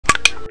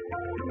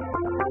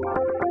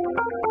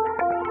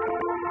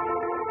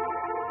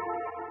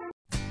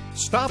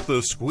Stop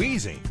the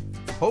squeezing.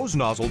 Hose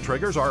nozzle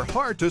triggers are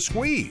hard to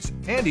squeeze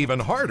and even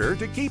harder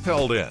to keep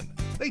held in.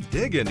 They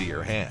dig into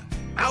your hand.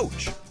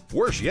 Ouch!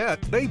 Worse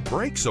yet, they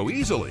break so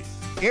easily.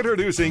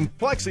 Introducing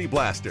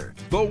FleiBlaster,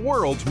 the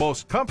world's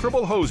most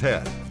comfortable hose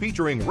head,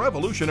 featuring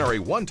revolutionary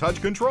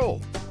one-touch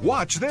control.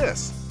 Watch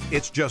this.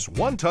 It's just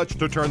one touch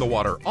to turn the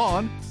water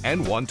on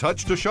and one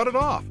touch to shut it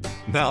off.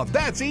 Now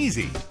that's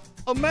easy.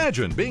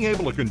 Imagine being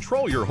able to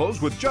control your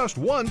hose with just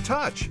one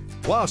touch.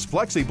 Plus,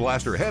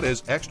 FleiBlaster head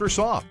is extra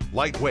soft,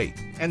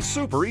 lightweight, and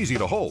super easy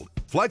to hold.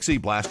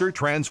 FleiBlaster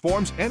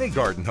transforms any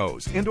garden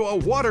hose into a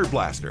water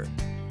blaster.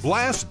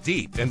 Blast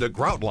deep into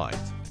grout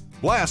lines.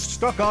 Blast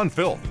stuck-on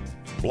filth.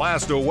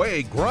 Blast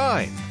away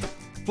grime.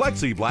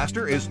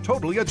 FleiBlaster is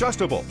totally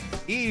adjustable.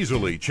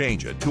 Easily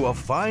change it to a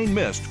fine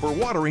mist for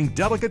watering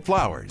delicate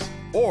flowers,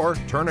 or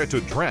turn it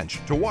to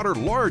drench to water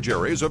large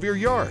areas of your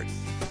yard.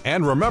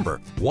 And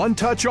remember, one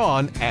touch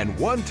on and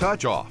one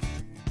touch off.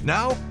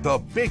 Now, the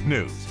big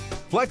news.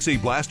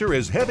 FleiBlaster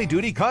is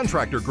heavy-duty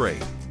contractor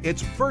grade.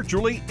 It's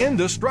virtually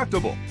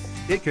indestructible.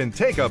 It can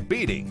take a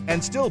beating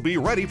and still be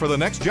ready for the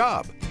next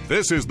job.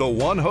 This is the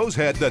one hose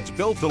head that's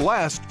built to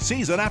last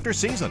season after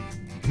season.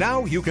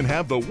 Now you can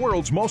have the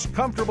world's most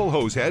comfortable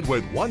hose head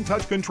with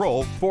one-touch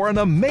control for an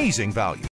amazing value.